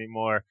Steelers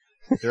anymore.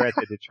 They're at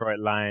the Detroit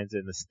Lions,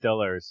 and the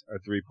Steelers are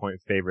 3-point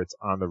favorites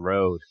on the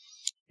road.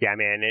 Yeah,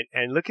 man.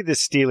 And look at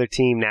this Steeler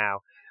team now.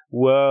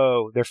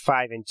 Whoa, they're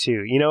 5-2.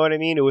 You know what I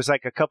mean? It was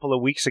like a couple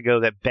of weeks ago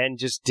that Ben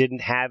just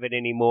didn't have it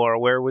anymore.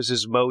 Where was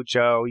his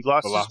mojo? He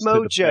lost his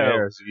mojo. To the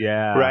Bears.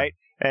 Yeah. Right?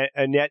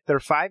 And yet they're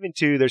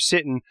 5-2. They're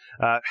sitting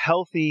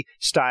healthy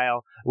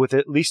style with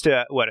at least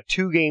a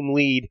 2-game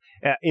lead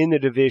in the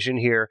division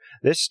here.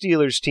 This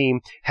Steelers team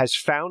has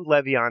found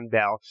Le'Veon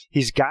Bell.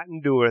 He's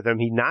gotten to with him.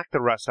 He knocked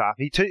the rust off.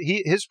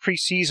 His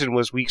preseason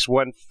was weeks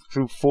 1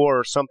 through 4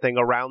 or something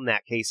around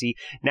that, Casey.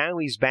 Now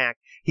he's back.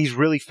 He's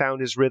really found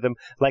his rhythm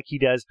like he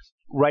does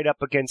right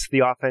up against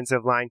the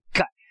offensive line.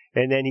 Cut.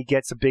 And then he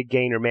gets a big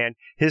gainer, man.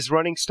 His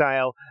running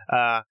style,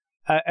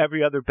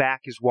 every other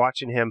back is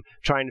watching him,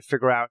 trying to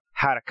figure out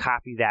how to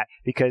copy that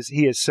because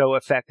he is so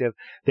effective.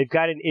 They've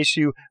got an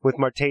issue with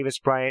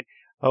Martavis Bryant.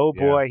 Oh,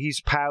 boy,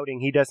 he's pouting.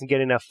 He doesn't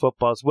get enough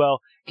footballs. Well,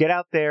 get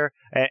out there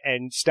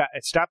and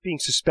stop being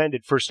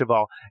suspended, first of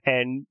all,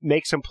 and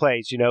make some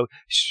plays. You know,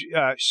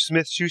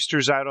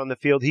 Smith-Schuster's out on the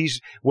field.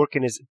 He's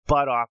working his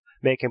butt off,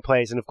 making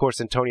plays. And, of course,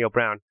 Antonio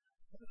Brown.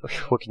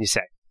 What can you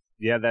say?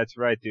 Yeah, that's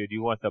right, dude.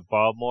 You want the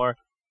ball more?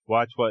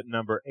 Watch what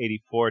number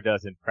 84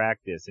 does in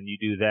practice, and you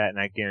do that, and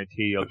I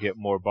guarantee you'll get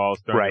more balls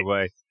thrown your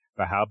way.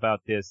 But how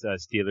about this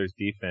Steelers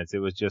defense? It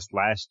was just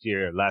last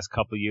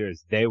couple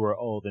years, they were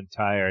old and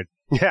tired.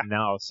 Yeah.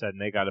 Now all of a sudden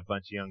they got a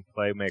bunch of young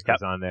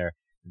playmakers on there.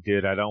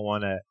 Dude, I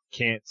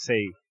can't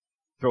say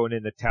throwing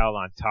in the towel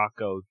on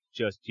Taco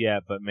just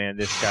yet, but man,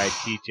 this guy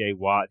TJ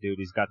Watt, dude,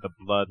 he's got the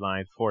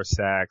bloodline, 4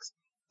 sacks,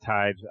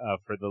 tied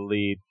for the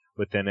lead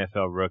with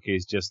NFL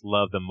rookies. Just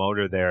love the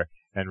motor there.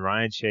 And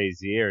Ryan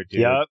Shazier,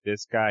 dude,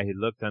 this guy, he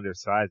looked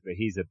undersized, but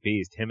he's a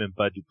beast. Him and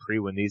Bud Dupree,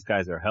 when these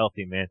guys are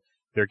healthy, man,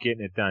 they're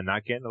getting it done.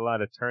 Not getting a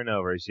lot of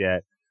turnovers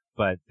yet,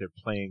 but they're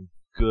playing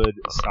good,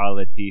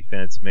 solid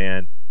defense,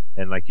 man.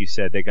 And like you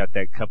said, they got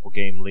that couple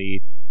game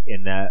lead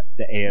in the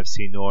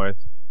AFC North.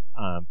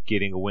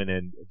 Getting a win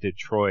in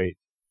Detroit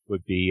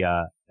would be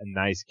a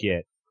nice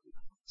get.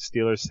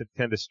 Steelers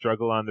tend to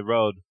struggle on the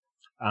road,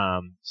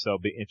 so it'll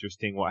be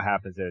interesting what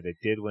happens there. They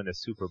did win a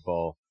Super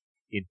Bowl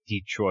in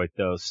Detroit,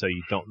 though, so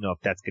you don't know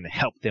if that's going to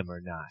help them or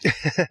not.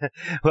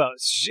 Well,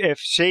 if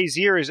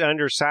Shazier is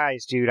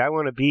undersized, dude, I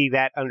want to be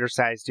that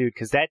undersized dude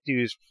because that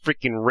dude is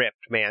freaking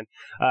ripped, man.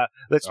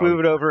 Let's move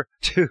it over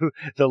to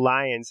the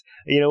Lions.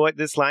 You know what?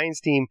 This Lions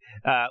team,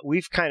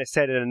 we've kind of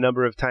said it a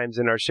number of times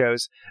in our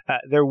shows.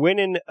 They're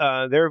winning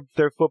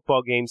their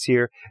football games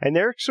here, and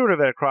they're sort of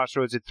at a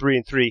crossroads at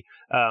 3-3.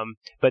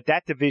 But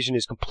that division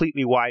is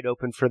completely wide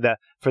open for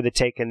the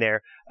taking there,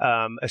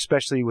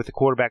 especially with the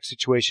quarterback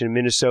situation in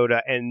Minnesota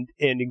and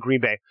in Green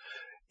Bay.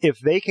 If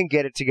they can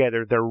get it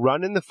together, they're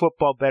running the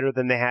football better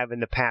than they have in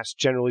the past,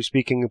 generally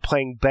speaking, and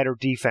playing better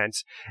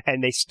defense,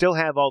 and they still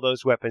have all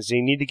those weapons.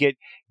 They need to get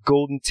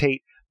Golden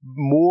Tate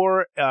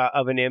more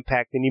of an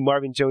impact. They need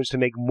Marvin Jones to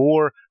make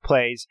more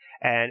plays,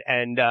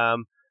 and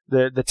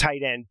the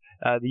tight end,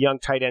 the young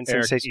tight end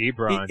sensation.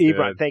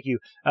 Ebron, thank you.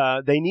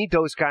 They need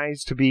those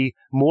guys to be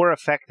more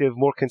effective,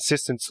 more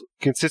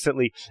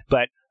consistently.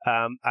 But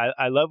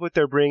I love what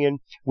they're bringing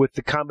with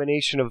the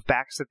combination of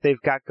backs that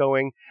they've got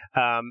going.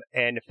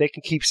 And if they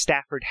can keep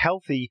Stafford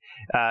healthy,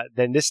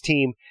 then this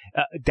team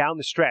down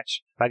the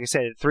stretch, like I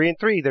said, at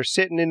 3-3, they're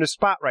sitting in a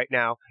spot right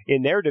now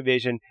in their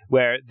division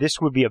where this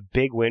would be a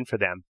big win for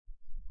them.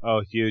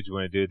 Oh, huge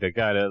win, dude. They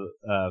got to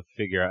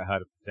figure out how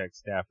to protect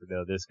Stafford,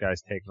 though. This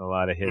guy's taken a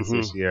lot of hits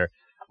this year.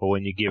 But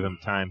when you give him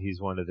time,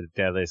 he's one of the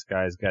deadliest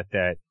guys. Got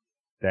that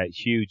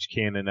huge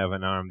cannon of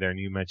an arm there. And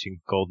you mentioned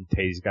Golden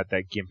Tate. He's got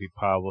that gimpy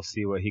paw. We'll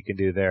see what he can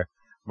do there.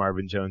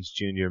 Marvin Jones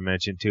Jr.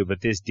 mentioned, too.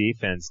 But this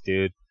defense,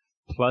 dude,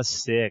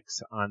 +6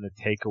 on the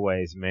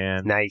takeaways,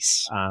 man.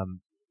 Nice.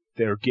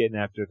 They're getting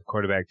after the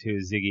quarterback, too.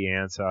 Ziggy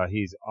Ansah,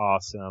 he's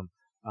awesome.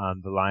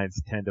 The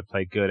Lions tend to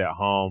play good at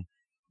home.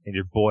 And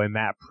your boy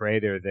Matt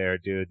Prater there,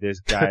 dude. This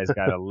guy's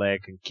got a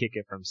leg, can kick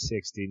it from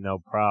 60, no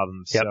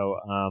problem. Yep.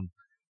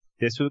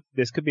 So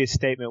this could be a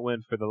statement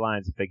win for the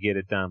Lions if they get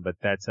it done, but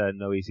that's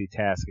no easy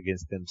task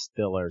against them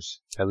Steelers.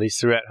 At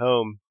least they're at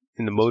home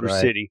in the Motor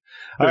City.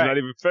 They're not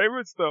even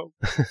favorites, though.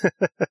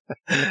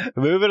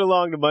 Moving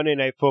along to Monday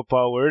Night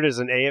Football, where it is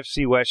an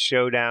AFC West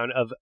showdown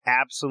of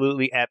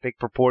absolutely epic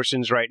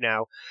proportions right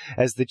now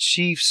as the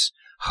Chiefs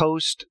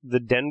host the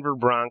Denver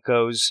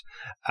Broncos.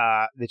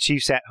 The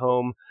Chiefs at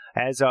home,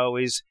 as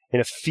always,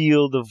 in a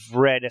field of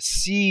red, a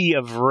sea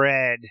of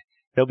red.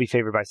 They'll be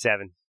favored by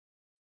 7.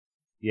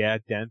 Yeah,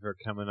 Denver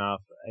coming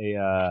off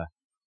a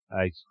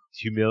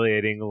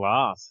humiliating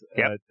loss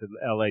to the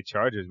L.A.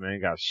 Chargers,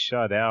 man. Got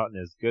shut out,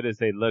 and as good as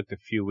they looked a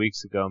few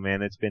weeks ago,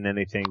 man, it's been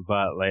anything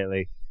but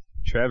lately.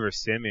 Trevor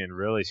Siemian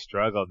really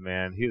struggled,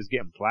 man. He was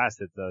getting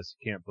blasted, though, so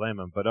you can't blame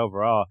him. But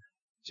overall,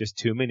 just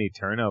too many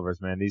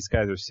turnovers, man. These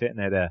guys are sitting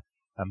at a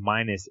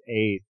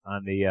 -8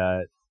 on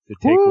the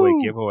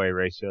takeaway giveaway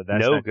ratio.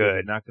 That's no not good.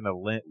 They're not going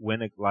to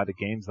win a lot of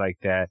games like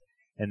that.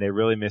 And they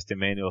really missed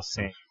Emmanuel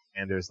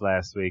Sanders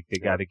last week. They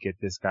got to get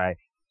this guy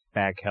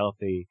back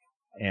healthy.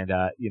 And,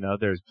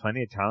 there's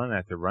plenty of talent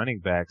at the running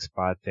back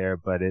spot there,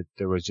 but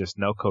there was just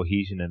no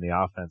cohesion in the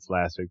offense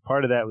last week.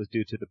 Part of that was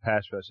due to the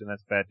pass rush, and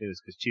that's bad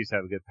news because Chiefs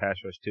have a good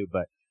pass rush too,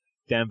 but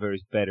Denver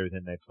is better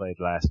than they played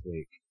last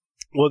week.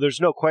 Well,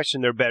 there's no question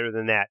they're better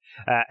than that.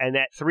 And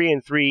at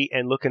 3-3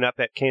 and looking up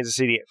at Kansas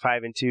City at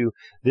 5-2,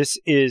 this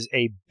is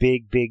a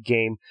big, big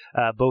game,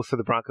 both for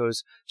the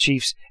Broncos,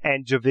 Chiefs,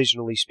 and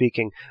divisionally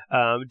speaking.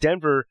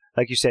 Denver,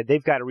 like you said,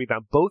 they've got to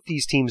rebound. Both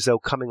these teams, though,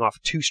 coming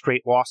off 2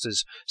 straight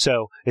losses.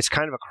 So it's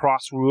kind of a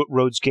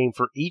crossroads game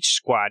for each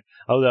squad,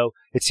 although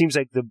it seems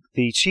like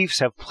the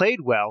Chiefs have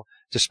played well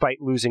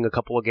despite losing a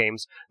couple of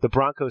games. The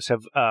Broncos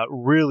have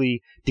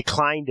really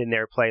declined in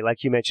their play.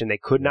 Like you mentioned, they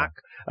could not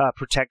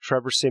protect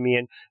Trevor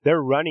Siemian.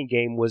 Their running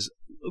game was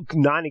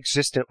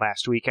non-existent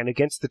last week, and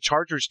against the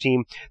Chargers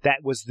team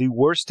that was the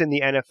worst in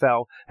the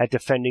NFL at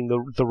defending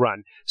the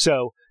run.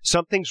 So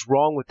something's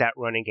wrong with that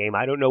running game.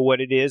 I don't know what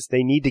it is.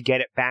 They need to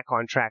get it back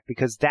on track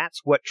because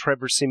that's what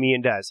Trevor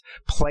Siemian does.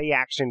 Play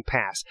action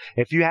pass.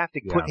 If you have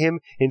to put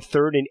him in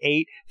 3rd and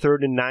 8,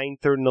 3rd and 9,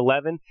 3rd and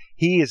 11,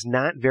 he is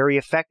not very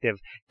effective.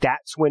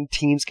 That's when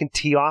teams can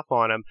tee off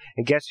on him.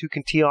 And guess who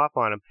can tee off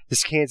on him?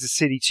 This Kansas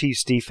City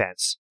Chiefs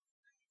defense.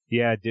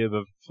 Yeah, dude,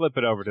 but flip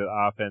it over to the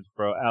offense,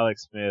 bro.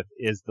 Alex Smith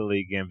is the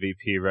league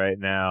MVP right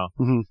now.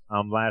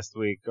 Last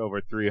week, over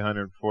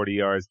 340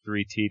 yards,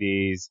 3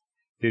 TDs.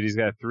 Dude, he's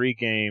got 3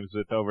 games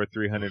with over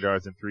 300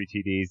 yards and 3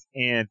 TDs,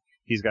 and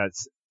he's got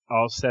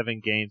all 7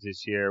 games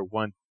this year,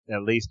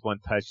 at least 1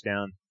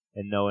 touchdown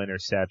and no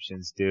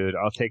interceptions, dude.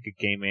 I'll take a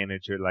game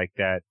manager like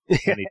that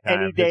anytime.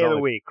 Any day of the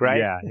week, right?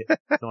 Yeah.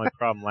 The only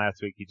problem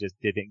last week, he just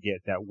didn't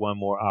get that one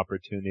more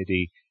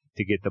opportunity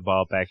to get the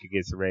ball back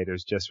against the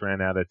Raiders. Just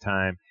ran out of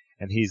time.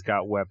 And he's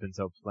got weapons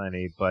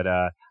plenty, but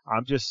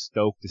I'm just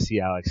stoked to see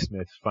Alex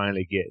Smith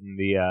finally getting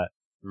the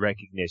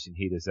recognition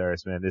he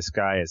deserves, man. This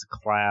guy is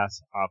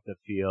class off the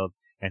field,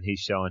 and he's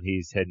showing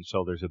he's head and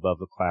shoulders above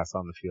the class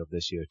on the field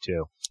this year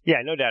too.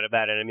 Yeah, no doubt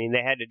about it. I mean,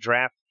 they had to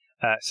draft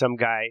some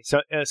guy,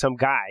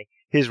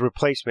 his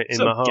replacement in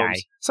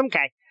Mahomes. Some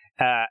guy.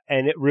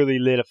 And it really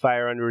lit a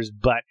fire under his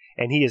butt,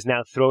 and he is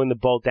now throwing the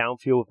ball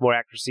downfield with more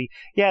accuracy.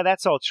 Yeah,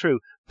 that's all true,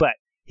 but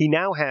he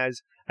now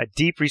has a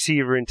deep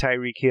receiver in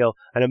Tyreek Hill,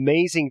 an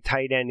amazing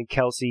tight end in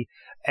Kelsey,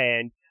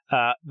 and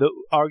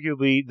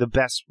arguably the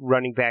best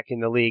running back in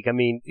the league. I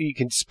mean, you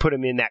can put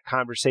him in that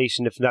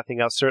conversation, if nothing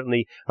else.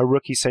 Certainly a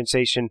rookie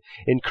sensation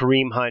in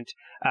Kareem Hunt.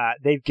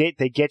 They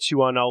get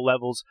you on all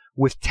levels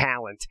with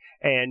talent,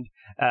 and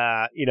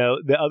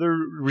the other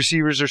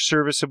receivers are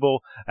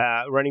serviceable.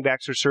 Running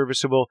backs are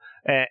serviceable,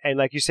 and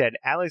like you said,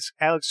 Alex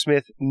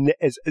Smith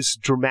is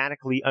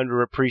dramatically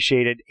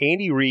underappreciated.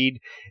 Andy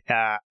Reid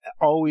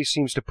always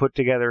seems to put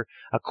together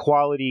a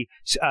quality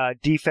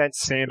defense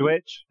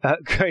sandwich.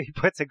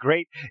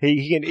 He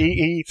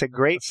eats a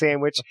great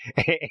sandwich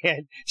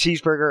and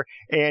cheeseburger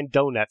and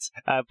donuts.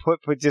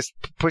 Just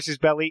push his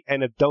belly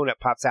and a donut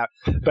pops out.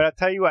 But I'll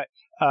tell you what.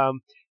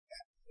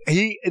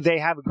 They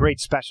have a great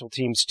special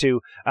teams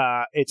too.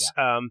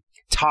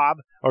 Tob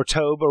or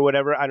Tobe or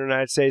whatever. I don't know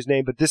how to say his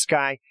name, but this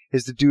guy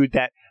is the dude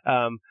that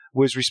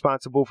was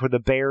responsible for the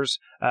Bears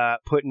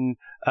putting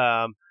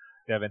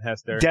Devin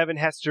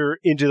Hester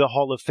into the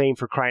Hall of Fame,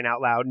 for crying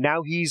out loud.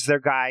 Now he's their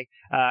guy.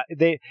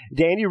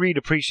 Andy Reid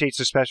appreciates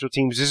the special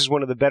teams. This is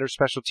one of the better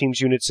special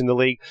teams units in the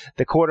league.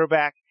 The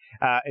quarterback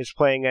is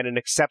playing at an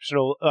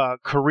exceptional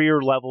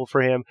career level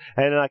for him.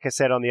 And like I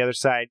said, on the other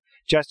side,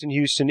 Justin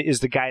Houston is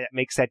the guy that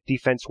makes that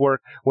defense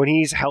work. When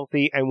he's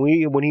healthy and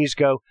when he's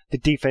the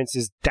defense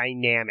is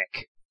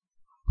dynamic.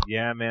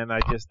 Yeah, man,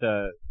 I just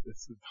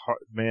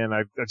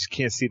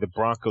can't see the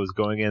Broncos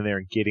going in there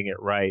and getting it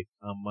right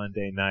on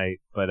Monday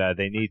night, but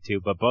they need to.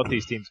 But both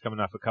these teams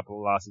coming off a couple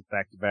of losses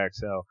back to back,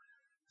 so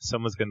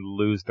someone's going to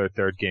lose their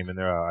 3rd game in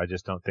a row. I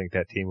just don't think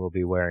that team will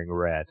be wearing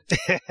red.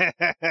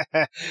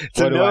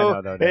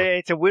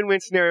 It's a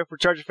win-win scenario for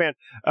Chargers fan,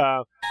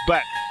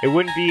 but it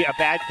wouldn't be a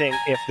bad thing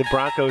if the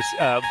Broncos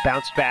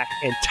bounced back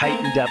and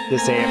tightened up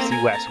this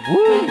AFC West.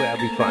 Woo,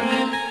 that'd be fun.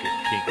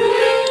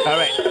 All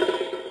right.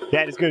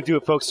 That is going to do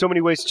it, folks. So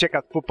many ways to check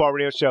out the Football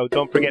Radio Show.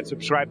 Don't forget,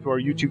 subscribe to our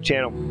YouTube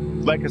channel.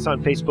 Like us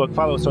on Facebook.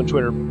 Follow us on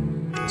Twitter.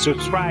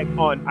 Subscribe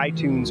on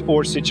iTunes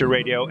or Stitcher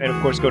Radio. And,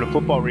 of course, go to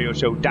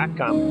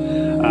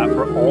footballradioshow.com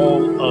for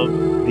all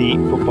of the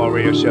Football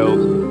Radio Show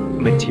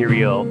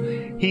material.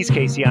 He's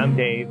Casey. I'm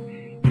Dave.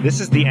 This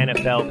is the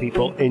NFL,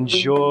 people.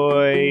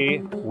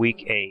 Enjoy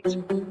Week 8.